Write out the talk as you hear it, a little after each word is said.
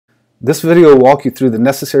This video will walk you through the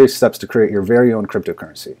necessary steps to create your very own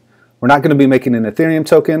cryptocurrency. We're not going to be making an Ethereum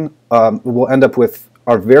token. We'll end up with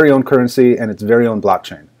our very own currency and its very own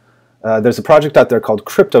blockchain. There's a project out there called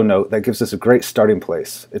CryptoNote that gives us a great starting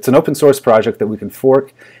place. It's an open source project that we can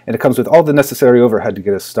fork, and it comes with all the necessary overhead to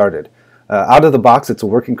get us started. Out of the box, it's a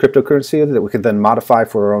working cryptocurrency that we can then modify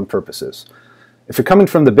for our own purposes. If you're coming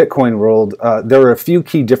from the Bitcoin world, there are a few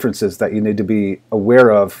key differences that you need to be aware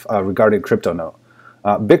of regarding CryptoNote.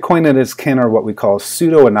 Bitcoin and its kin are what we call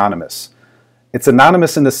pseudo-anonymous. It's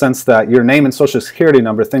anonymous in the sense that your name and social security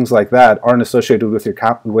number, things like that, aren't associated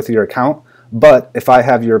with your account. But if I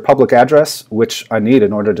have your public address, which I need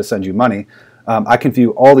in order to send you money, I can view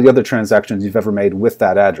all the other transactions you've ever made with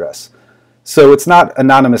that address. So it's not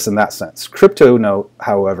anonymous in that sense. CryptoNote,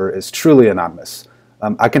 however, is truly anonymous.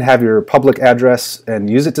 I can have your public address and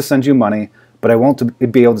use it to send you money, but I won't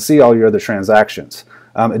be able to see all your other transactions.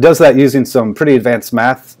 It does that using some pretty advanced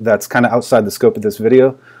math that's kind of outside the scope of this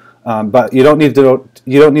video, but you don't need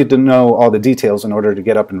to know all the details in order to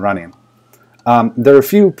get up and running. There are a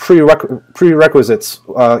few prerequisites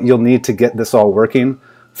you'll need to get this all working.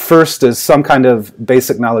 First is some kind of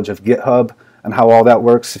basic knowledge of GitHub and how all that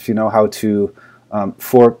works. If you know how to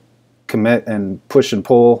fork, commit, and push and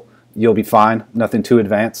pull, you'll be fine. Nothing too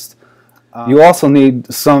advanced. You also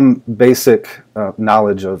need some basic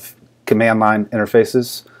knowledge of command line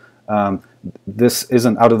interfaces. This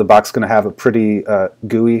isn't out of the box going to have a pretty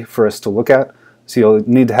GUI for us to look at, so you'll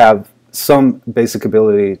need to have some basic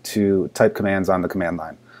ability to type commands on the command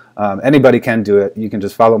line. Anybody can do it. You can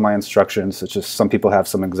just follow my instructions. It's just some people have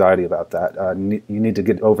some anxiety about that. You need to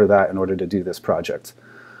get over that in order to do this project.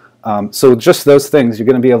 So just those things, you're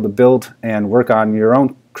going to be able to build and work on your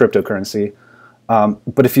own cryptocurrency.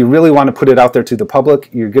 But if you really want to put it out there to the public,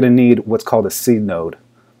 you're going to need what's called a seed node.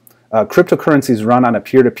 Cryptocurrencies run on a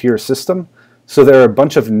peer-to-peer system, so there are a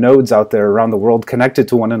bunch of nodes out there around the world connected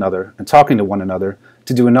to one another and talking to one another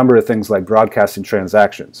to do a number of things like broadcasting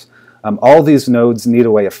transactions. All these nodes need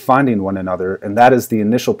a way of finding one another, and that is the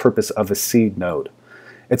initial purpose of a seed node.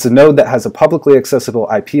 It's a node that has a publicly accessible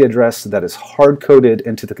IP address that is hard-coded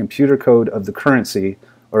into the computer code of the currency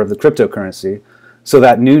or of the cryptocurrency, so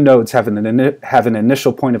that new nodes have an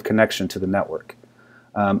initial point of connection to the network.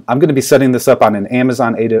 I'm going to be setting this up on an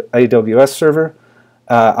Amazon AWS server.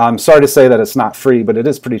 I'm sorry to say that it's not free, but it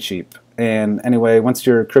is pretty cheap. And anyway, once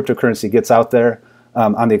your cryptocurrency gets out there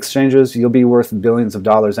on the exchanges, you'll be worth billions of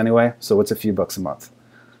dollars anyway, so it's a few bucks a month.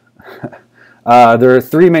 There are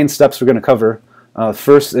three main steps we're going to cover.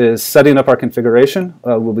 First is setting up our configuration.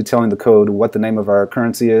 We'll be telling the code what the name of our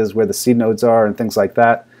currency is, where the seed nodes are, and things like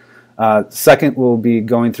that. Second, we'll be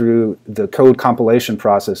going through the code compilation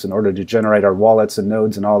process in order to generate our wallets and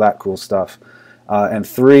nodes and all that cool stuff. And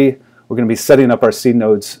three, we're going to be setting up our seed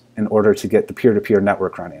nodes in order to get the peer-to-peer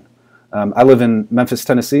network running. I live in Memphis,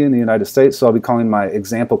 Tennessee in the United States, so I'll be calling my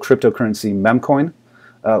example cryptocurrency Memcoin.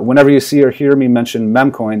 Whenever you see or hear me mention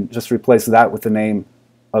Memcoin, just replace that with the name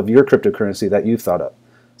of your cryptocurrency that you've thought up.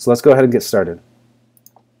 So let's go ahead and get started.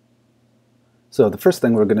 So the first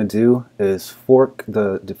thing we're going to do is fork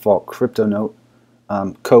the default CryptoNote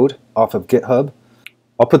code off of GitHub.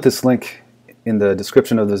 I'll put this link in the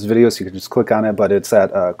description of this video so you can just click on it, but it's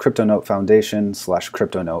at CryptoNote Foundation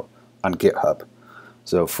 /CryptoNote on GitHub.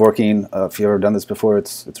 So forking, if you've ever done this before,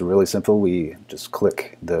 it's really simple. We just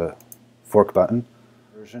click the fork button.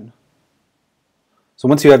 So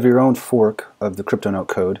once you have your own fork of the CryptoNote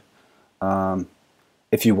code,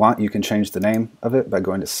 if you want, you can change the name of it by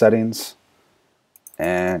going to Settings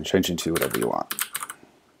and changing to whatever you want.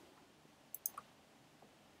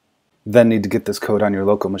 You then need to get this code on your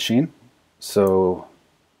local machine. So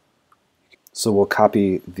we'll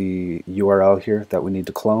copy the URL here that we need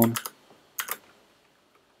to clone.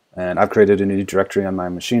 And I've created a new directory on my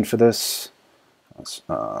machine for this. Let's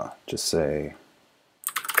just say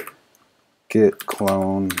git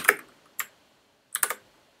clone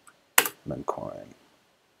Memcoin.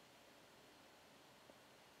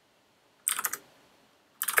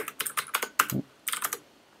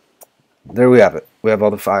 There we have it. We have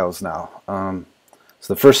all the files now.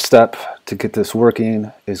 So the first step to get this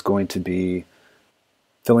working is going to be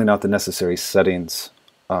filling out the necessary settings,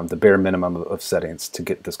 the bare minimum of settings to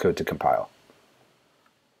get this code to compile.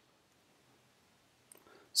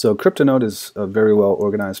 So CryptoNote is a very well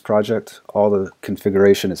organized project. All the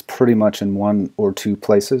configuration is pretty much in one or two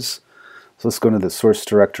places. So let's go into the source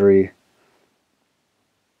directory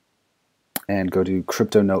and go to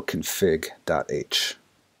cryptonoteconfig.h.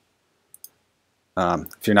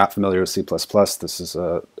 If you're not familiar with C++, this is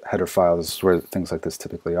a header file. This is where things like this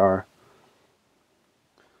typically are.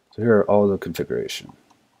 So here are all the configuration.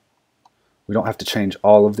 We don't have to change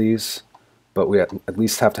all of these, but we at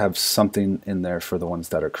least have to have something in there for the ones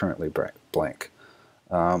that are currently blank.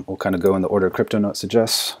 We'll kind of go in the order CryptoNote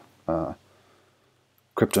suggests.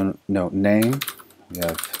 CryptoNote name, we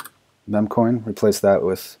have memcoin, replace that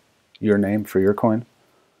with your name for your coin.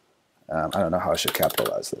 I don't know how I should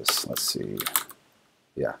capitalize this. Let's see.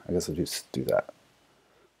 Yeah, I guess I'll just do that.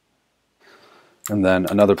 And then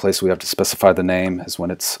another place we have to specify the name is when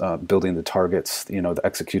it's building the targets, the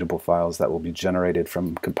executable files that will be generated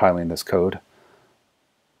from compiling this code.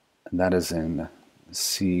 And that is in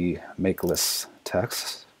C make list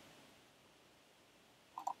text.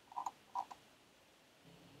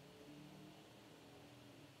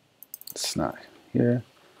 It's not here.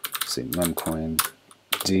 Let's see, memcoin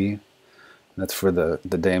D. That's for the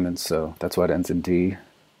daemon, so that's why it ends in D.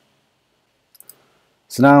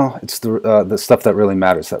 So now it's the stuff that really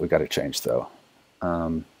matters that we got to change, though.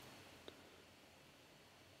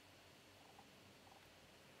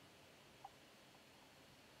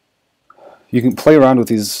 You can play around with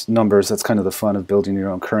these numbers. That's kind of the fun of building your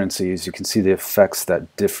own currencies. You can see the effects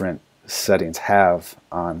that different settings have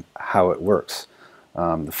on how it works.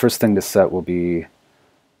 The first thing to set will be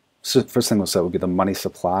the money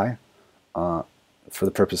supply. For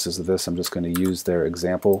the purposes of this, I'm just going to use their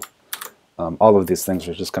example. All of these things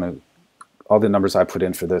are just going to, all the numbers I put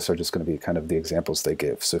in for this are just going to be kind of the examples they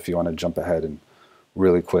give. So if you want to jump ahead and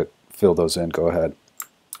really quick fill those in, go ahead.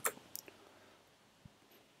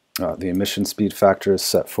 The emission speed factor is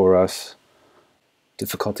set for us.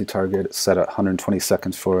 Difficulty target is set at 120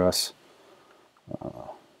 seconds for us.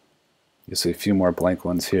 You'll see a few more blank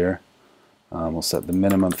ones here. We'll set the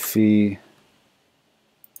minimum fee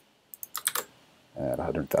at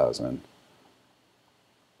 100,000.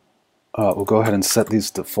 We'll go ahead and set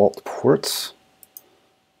these default ports.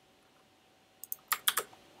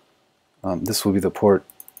 This will be the port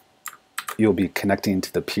you'll be connecting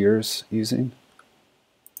to the peers using.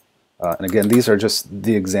 And again, these are just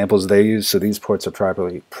the examples they use, so these ports are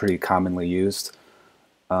probably pretty commonly used.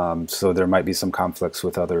 So there might be some conflicts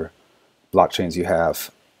with other blockchains you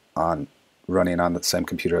have on running on the same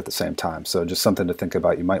computer at the same time. So just something to think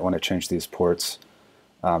about. You might want to change these ports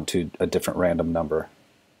to a different random number.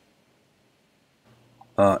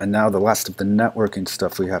 And now the last of the networking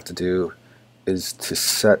stuff we have to do is to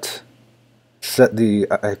set the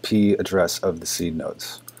IP address of the seed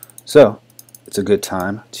nodes. So it's a good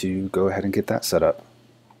time to go ahead and get that set up.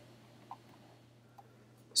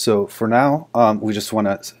 So for now, we just want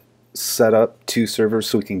to set up 2 servers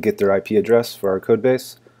so we can get their IP address for our code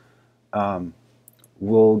base.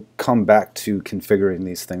 We'll come back to configuring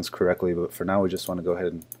these things correctly, but for now we just want to go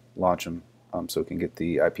ahead and launch them so we can get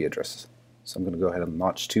the IP addresses. So I'm going to go ahead and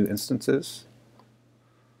launch 2 instances.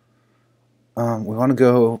 We want to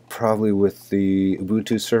go probably with the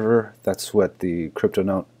Ubuntu server. That's what the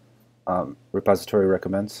CryptoNote repository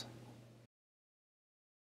recommends.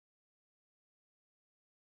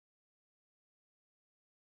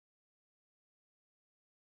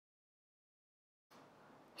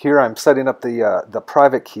 Here I'm setting up the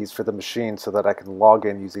private keys for the machine so that I can log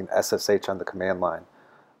in using SSH on the command line.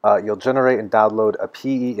 You'll generate and download a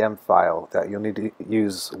PEM file that you'll need to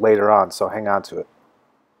use later on, so hang on to it.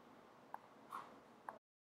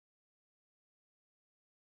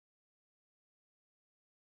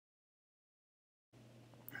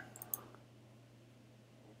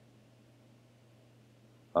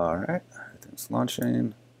 Alright, everything's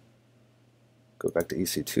launching. Go back to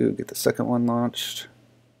EC2, get the second one launched.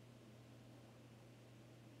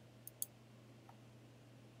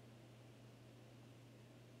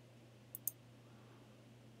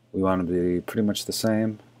 We want to be pretty much the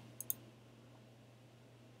same.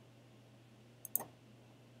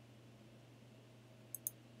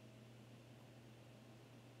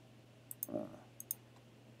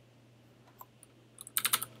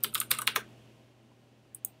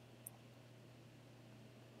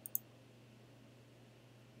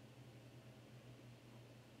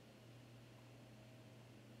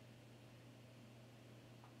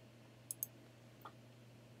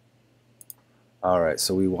 Alright,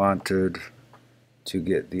 so we wanted to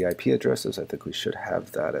get the IP addresses. I think we should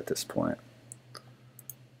have that at this point.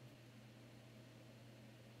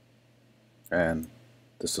 And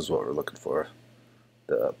this is what we're looking for,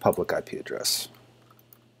 the public IP address.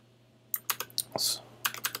 Let's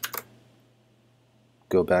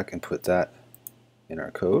go back and put that in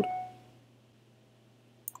our code.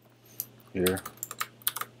 Here.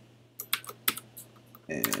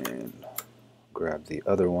 And grab the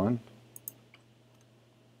other one.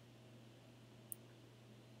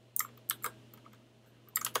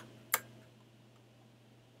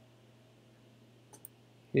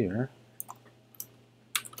 Here.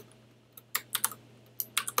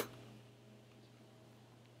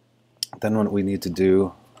 Then what we need to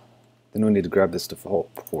do, then we need to grab this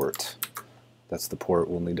default port. That's the port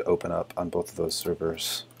we'll need to open up on both of those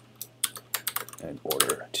servers in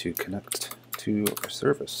order to connect to our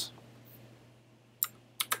service.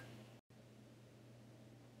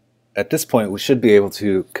 At this point, we should be able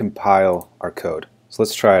to compile our code. So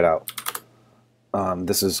let's try it out.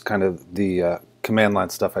 This is kind of the command line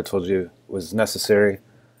stuff I told you was necessary.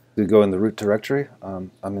 We go in the root directory.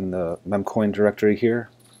 I'm in the memcoin directory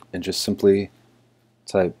here, and just simply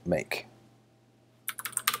type make.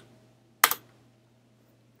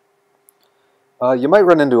 You might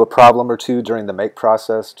run into a problem or two during the make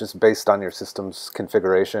process just based on your system's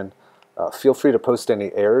configuration. Feel free to post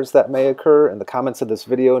any errors that may occur in the comments of this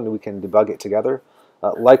video and we can debug it together.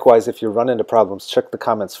 Likewise, if you run into problems, check the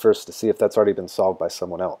comments first to see if that's already been solved by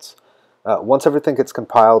someone else. Once everything gets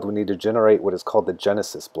compiled, we need to generate what is called the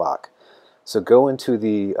Genesis block. So go into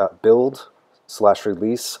the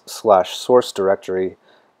build/release/source directory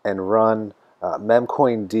and run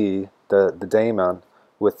memcoind, the daemon,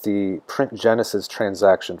 with the print Genesis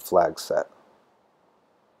transaction flag set.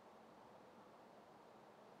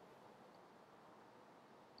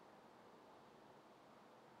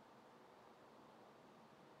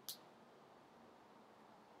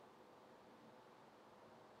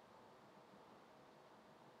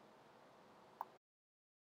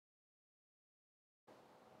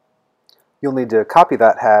 You'll need to copy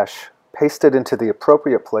that hash, paste it into the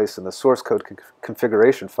appropriate place in the source code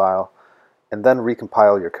configuration file, and then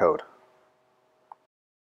recompile your code.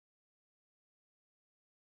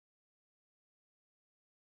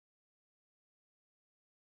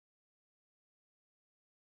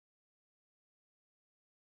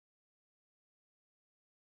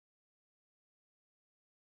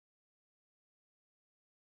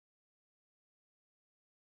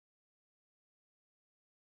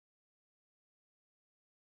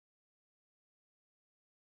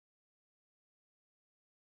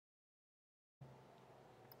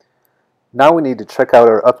 Now we need to check out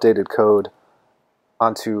our updated code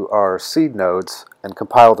onto our seed nodes and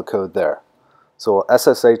compile the code there. So we'll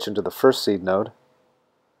SSH into the first seed node,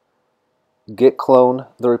 git clone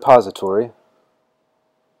the repository,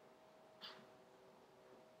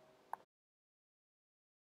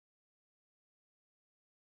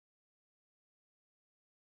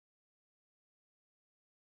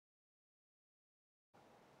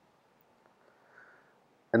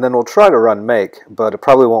 and then we'll try to run make, but it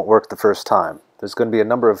probably won't work the first time. There's going to be a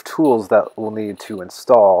number of tools that we'll need to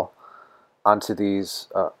install onto these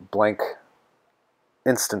blank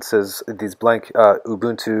instances, these blank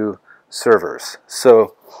Ubuntu servers.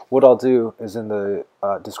 So what I'll do is in the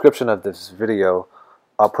description of this video,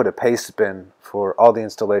 I'll put a paste bin for all the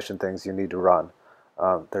installation things you need to run.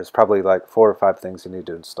 There's probably like 4 or 5 things you need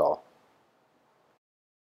to install.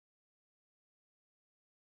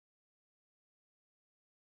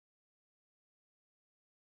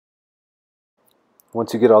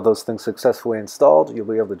 Once you get all those things successfully installed, you'll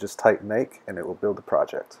be able to just type make and it will build the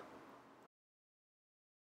project.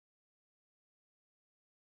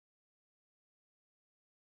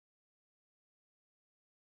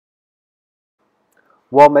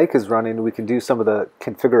 While make is running, we can do some of the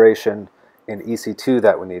configuration in EC2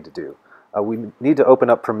 that we need to do. We need to open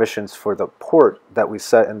up permissions for the port that we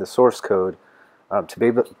set in the source code to be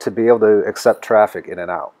able to accept traffic in and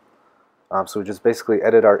out. So we just basically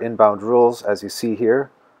edit our inbound rules as you see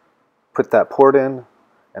here, put that port in,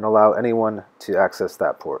 and allow anyone to access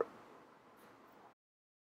that port.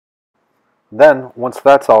 Then, once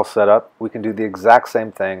that's all set up, we can do the exact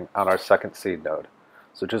same thing on our second seed node.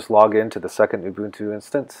 So just log into the second Ubuntu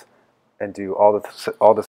instance and do all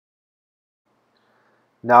the.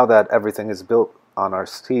 Now that everything is built on our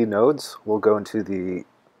seed nodes, we'll go into the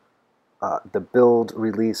build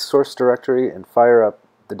release source directory and fire up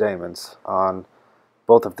the daemons on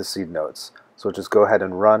both of the seed nodes. So we'll just go ahead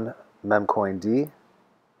and run memcoind and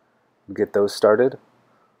get those started.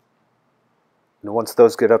 And once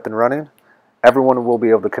those get up and running, everyone will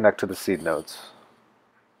be able to connect to the seed nodes.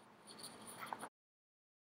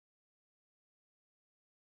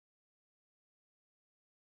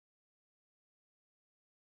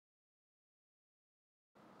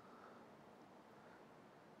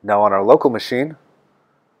 Now on our local machine,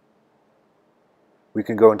 we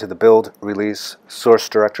can go into the build release source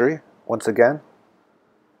directory once again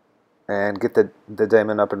and get the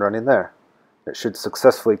daemon up and running there. It should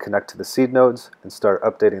successfully connect to the seed nodes and start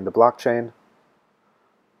updating the blockchain.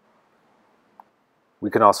 We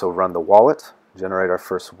can also run the wallet, generate our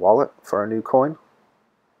first wallet for our new coin.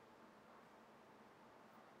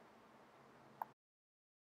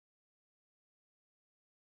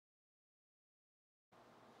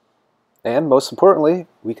 And most importantly,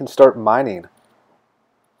 we can start mining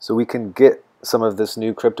so we can get some of this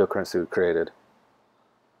new cryptocurrency we created.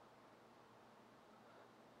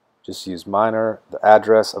 Just use miner, the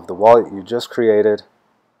address of the wallet you just created,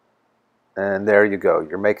 and there you go.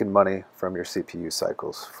 You're making money from your CPU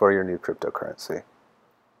cycles for your new cryptocurrency.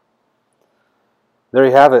 There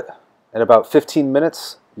you have it. In about 15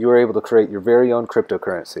 minutes, you were able to create your very own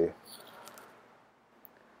cryptocurrency.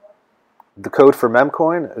 The code for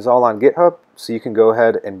Memcoin is all on GitHub, so you can go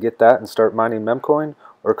ahead and get that and start mining Memcoin,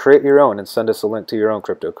 or create your own and send us a link to your own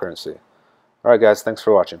cryptocurrency. Alright guys, thanks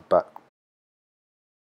for watching. Bye.